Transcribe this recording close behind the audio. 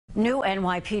New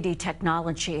NYPD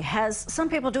technology has some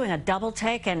people doing a double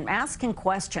take and asking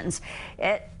questions.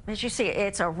 As you see,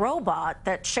 it's a robot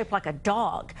that's shaped like a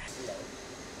dog.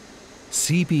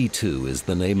 CB2 is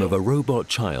the name of a robot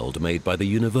child made by the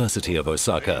University of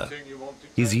Osaka.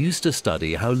 He's used to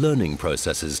study how learning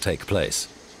processes take place.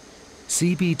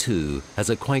 CB2 has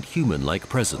a quite human-like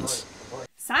presence.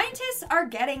 Scientists are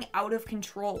getting out of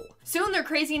control. Soon their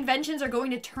crazy inventions are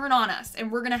going to turn on us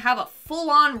and we're gonna have a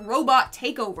full-on robot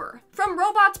takeover. From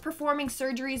robots performing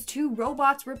surgeries to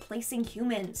robots replacing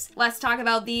humans. Let's talk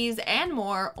about these and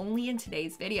more only in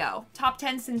today's video. Top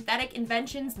 10 synthetic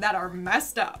inventions that are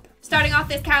messed up. Starting off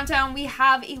this countdown, we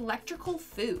have electrical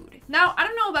food. Now, I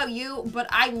don't know about you, but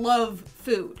I love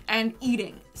food and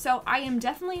eating, so I am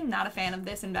definitely not a fan of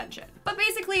this invention. But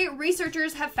basically,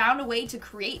 researchers have found a way to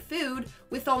create food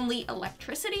with only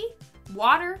electricity,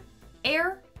 water,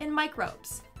 air, and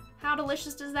microbes. How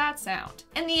delicious does that sound?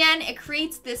 In the end, it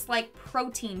creates this like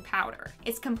protein powder.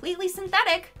 It's completely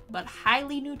synthetic, but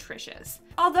highly nutritious.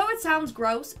 Although it sounds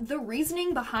gross, the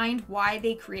reasoning behind why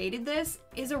they created this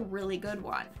is a really good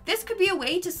one. This could be a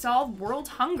way to solve world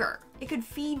hunger. It could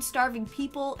feed starving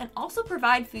people and also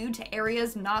provide food to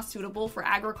areas not suitable for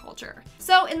agriculture.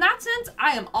 So in that sense,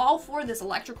 I am all for this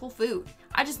electrical food.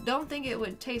 I just don't think it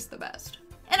would taste the best.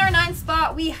 In our 9th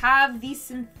spot, we have the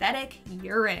synthetic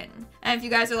urine. And if you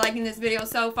guys are liking this video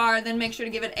so far, then make sure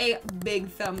to give it a big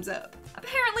thumbs up.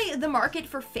 Apparently, the market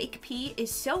for fake pee is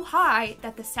so high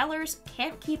that the sellers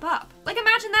can't keep up. Like,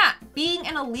 imagine that, being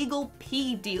an illegal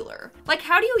pee dealer. Like,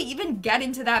 how do you even get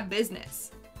into that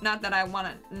business? Not that I want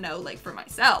to know, like, for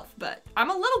myself, but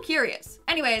I'm a little curious.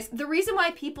 Anyways, the reason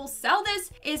why people sell this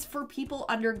is for people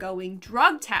undergoing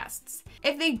drug tests.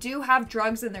 If they do have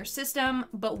drugs in their system,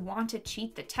 but want to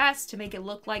cheat the test to make it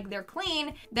look like they're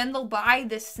clean, then they'll buy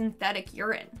this synthetic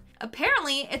urine.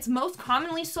 Apparently, it's most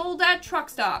commonly sold at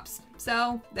truck stops,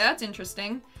 so that's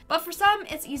interesting. But for some,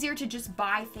 it's easier to just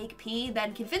buy fake pee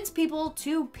than convince people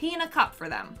to pee in a cup for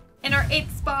them. In our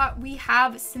 8th spot, we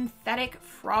have synthetic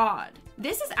fraud.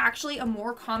 This is actually a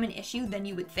more common issue than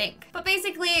you would think. But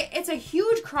basically, it's a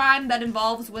huge crime that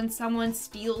involves when someone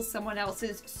steals someone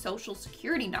else's social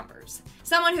security numbers.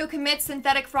 Someone who commits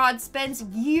synthetic fraud spends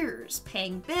years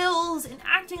paying bills and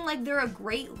acting like they're a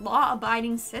great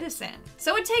law-abiding citizen.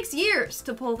 So it takes years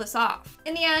to pull this off.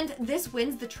 In the end, this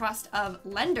wins the trust of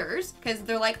lenders because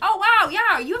they're like, oh wow,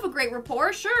 yeah, you have a great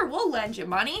rapport, sure, we'll lend you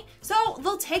money. So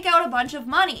they'll take out a bunch of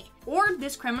money. Or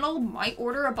this criminal might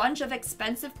order a bunch of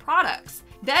expensive products.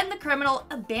 Then the criminal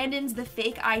abandons the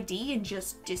fake ID and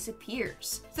just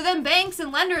disappears. So then banks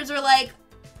and lenders are like,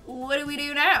 what do we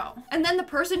do now? And then the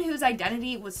person whose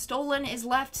identity was stolen is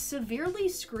left severely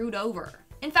screwed over.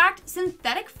 In fact,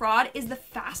 synthetic fraud is the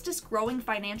fastest growing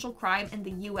financial crime in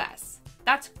the US.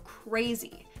 That's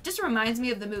crazy. Just reminds me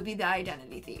of the movie The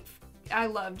Identity Thief. I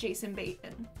love Jason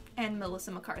Bateman and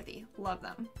Melissa McCarthy. Love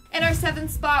them. In our 7th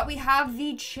spot, we have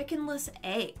the chickenless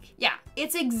egg. Yeah,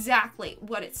 it's exactly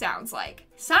what it sounds like.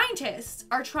 Scientists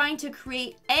are trying to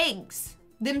create eggs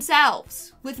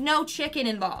themselves with no chicken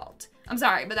involved. I'm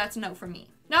sorry, but that's a no from me.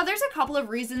 Now, there's a couple of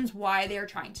reasons why they are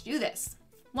trying to do this.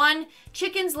 1,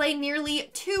 chickens lay nearly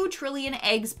 2 trillion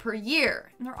eggs per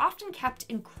year, and they're often kept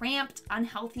in cramped,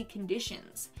 unhealthy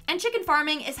conditions. And chicken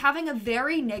farming is having a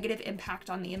very negative impact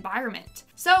on the environment.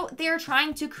 So they are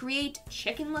trying to create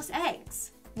chickenless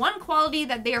eggs. One quality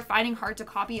that they are finding hard to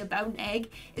copy about an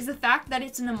egg is the fact that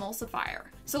it's an emulsifier.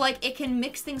 So like it can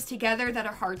mix things together that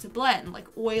are hard to blend, like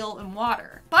oil and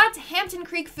water. But Hampton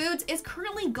Creek Foods is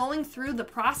currently going through the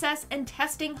process and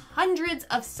testing hundreds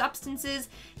of substances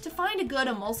to find a good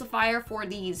emulsifier for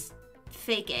these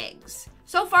fake eggs.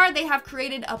 So far, they have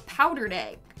created a powdered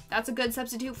egg. That's a good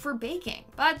substitute for baking,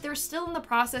 but they're still in the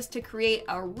process to create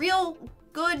a real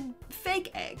good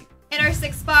fake egg. In our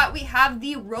 6th spot, we have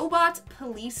the robot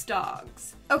police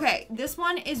dogs. Okay, this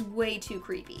one is way too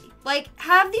creepy. Like,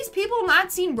 have these people not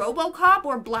seen RoboCop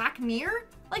or Black Mirror?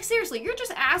 Like seriously, you're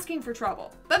just asking for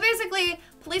trouble. But basically,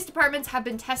 police departments have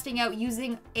been testing out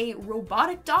using a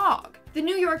robotic dog. The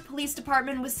New York Police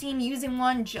Department was seen using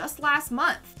one just last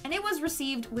month, and it was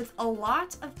received with a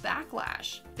lot of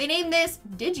backlash. They named this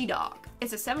DigiDog.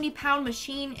 It's a 70-pound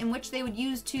machine in which they would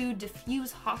use to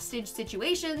defuse hostage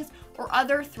situations or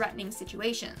other threatening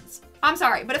situations. I'm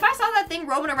sorry, but if I saw that thing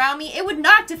roaming around me, it would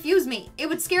not defuse me. It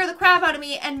would scare the crap out of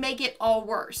me and make it all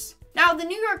worse. Now, the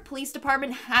New York Police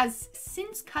Department has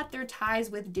since cut their ties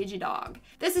with DigiDog.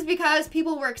 This is because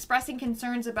people were expressing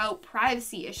concerns about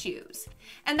privacy issues,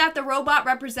 and that the robot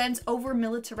represents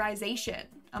over-militarization,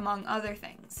 among other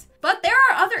things. But there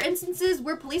are other instances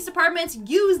where police departments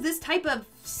use this type of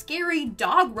scary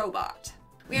dog robot.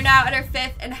 We are now at our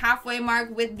 5th and halfway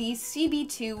mark with the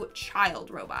CB2 child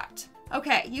robot.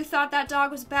 Okay, you thought that dog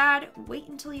was bad? Wait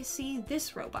until you see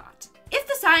this robot. If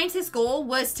the scientists' goal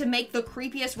was to make the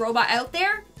creepiest robot out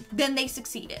there, then they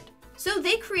succeeded. So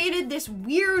they created this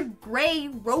weird gray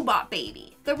robot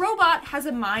baby. The robot has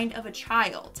a mind of a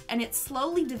child, and it's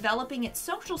slowly developing its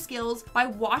social skills by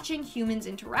watching humans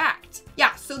interact.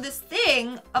 Yeah, so this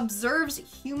thing observes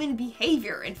human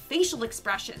behavior and facial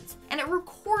expressions, and it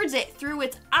records it through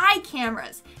its eye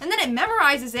cameras, and then it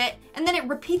memorizes it, and then it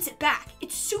repeats it back.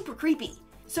 It's super creepy.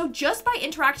 So just by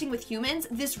interacting with humans,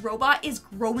 this robot is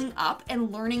growing up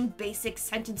and learning basic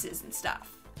sentences and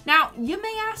stuff. Now, you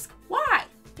may ask, why?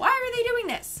 Why are they doing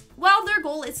this? Well, their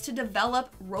goal is to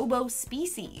develop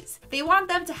robo-species. They want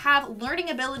them to have learning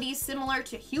abilities similar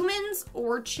to humans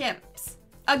or chimps.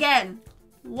 Again,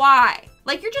 why?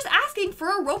 Like, you're just asking for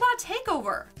a robot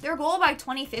takeover. Their goal by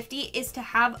 2050 is to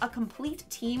have a complete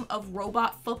team of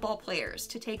robot football players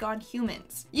to take on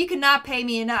humans. You cannot pay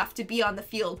me enough to be on the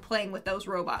field playing with those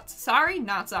robots. Sorry,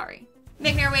 not sorry.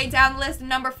 Making our way down the list,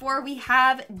 number 4, we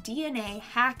have DNA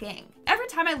hacking. Every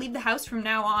time I leave the house from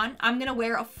now on, I'm gonna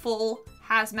wear a full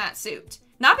hazmat suit.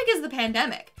 Not because of the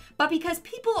pandemic, but because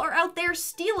people are out there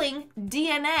stealing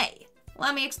DNA.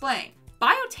 Let me explain.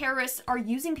 Bioterrorists are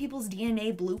using people's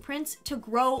DNA blueprints to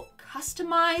grow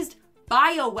customized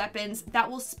bioweapons that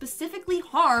will specifically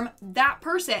harm that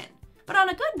person. But on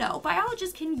a good note,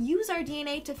 biologists can use our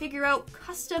DNA to figure out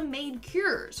custom-made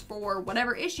cures for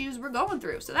whatever issues we're going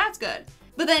through, so that's good.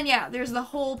 But then yeah, there's the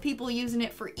whole people using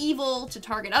it for evil to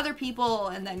target other people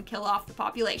and then kill off the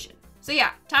population. So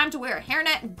yeah, time to wear a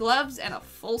hairnet, gloves, and a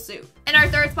full suit. In our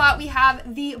 3rd spot, we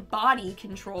have the body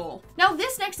control. Now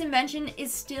this next invention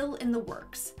is still in the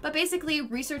works, but basically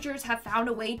researchers have found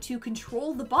a way to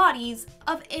control the bodies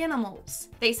of animals.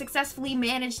 They successfully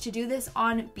managed to do this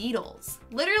on beetles.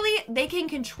 Literally, they can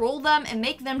control them and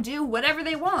make them do whatever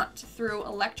they want through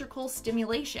electrical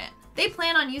stimulation. They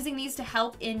plan on using these to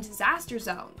help in disaster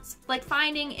zones, like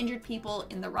finding injured people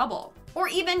in the rubble, or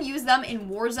even use them in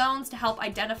war zones to help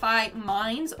identify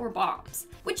mines or bombs,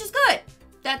 which is good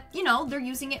that, you know, they're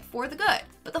using it for the good.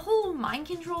 But the whole mind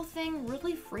control thing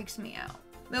really freaks me out.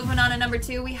 Moving on to number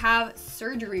 2, we have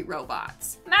surgery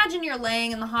robots. Imagine you're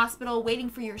laying in the hospital waiting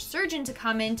for your surgeon to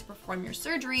come in to perform your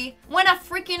surgery when a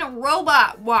freaking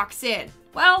robot walks in.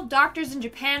 Well, doctors in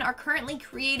Japan are currently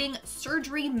creating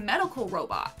surgery medical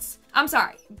robots. I'm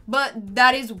sorry, but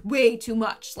that is way too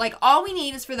much. Like, all we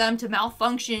need is for them to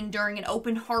malfunction during an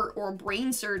open heart or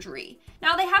brain surgery.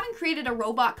 Now, they haven't created a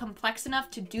robot complex enough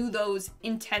to do those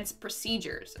intense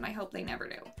procedures, and I hope they never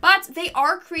do. But they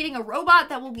are creating a robot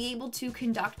that will be able to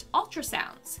conduct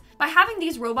ultrasounds. By having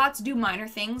these robots do minor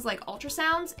things like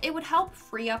ultrasounds, it would help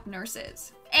free up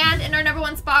nurses. And in our number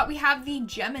 1 spot, we have the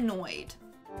geminoid.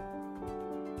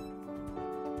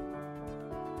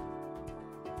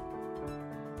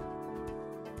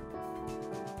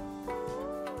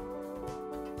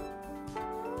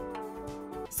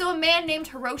 So a man named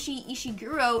Hiroshi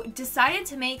Ishiguro decided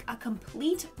to make a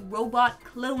complete robot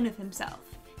clone of himself.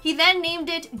 He then named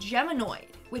it Geminoid,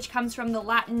 which comes from the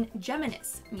Latin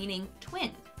geminis, meaning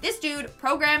twin. This dude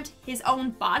programmed his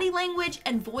own body language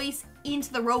and voice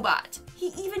into the robot. He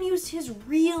even used his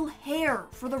real hair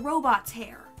for the robot's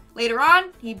hair. Later on,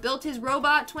 he built his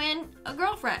robot twin a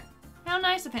girlfriend. How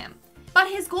nice of him. But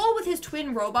his goal with his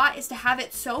twin robot is to have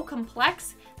it so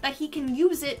complex that he can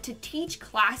use it to teach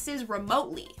classes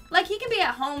remotely. Like, he can be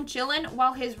at home chilling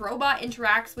while his robot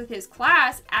interacts with his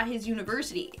class at his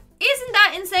university. Isn't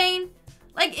that insane?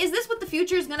 Like, is this what the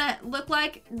future is gonna look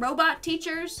like? Robot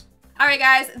teachers? Alright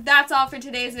guys, that's all for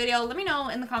today's video. Let me know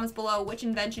in the comments below which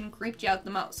invention creeped you out the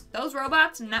most. Those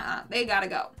robots? Nuh-uh, they gotta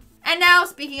go. And now,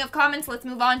 speaking of comments, let's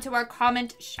move on to our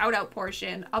comment shout-out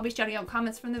portion. I'll be shouting out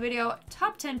comments from the video,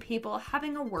 top 10 people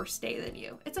having a worse day than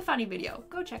you. It's a funny video.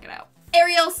 Go check it out.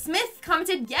 Ariel Smith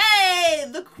commented, "Yay!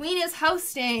 The Queen is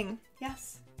hosting."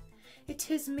 Yes,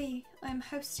 it is me. I'm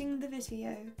hosting the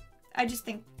video. I just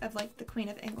think of, like, the Queen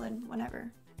of England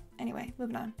whenever. Anyway,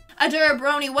 moving on.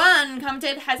 Adurabrony1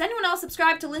 commented, "Has anyone else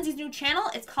subscribed to Lindsay's new channel?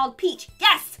 It's called Peach."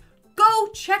 Yes! Go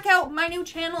check out my new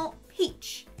channel,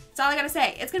 Peach. That's all I gotta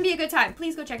say. It's gonna be a good time.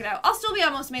 Please go check it out. I'll still be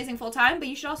on Most Amazing full time, but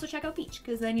you should also check out Peach,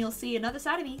 because then you'll see another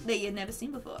side of me that you've never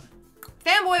seen before.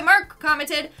 Fanboy Mark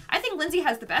commented, "I think Lindsay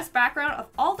has the best background of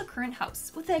all the current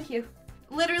house." Well, thank you.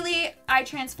 Literally, I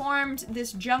transformed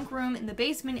this junk room in the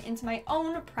basement into my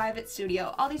own private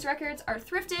studio. All these records are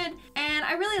thrifted, and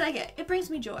I really like it. It brings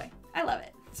me joy. I love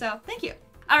it. So, thank you.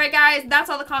 Alright guys, that's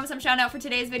all the comments I'm shouting out for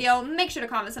today's video. Make sure to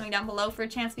comment something down below for a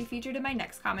chance to be featured in my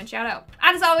next comment shout out.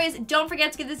 And as always, don't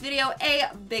forget to give this video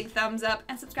a big thumbs up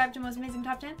and subscribe to Most Amazing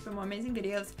Top 10 for more amazing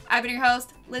videos. I've been your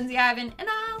host, Lindsay Ivan, and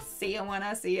I'll see you when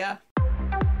I see ya.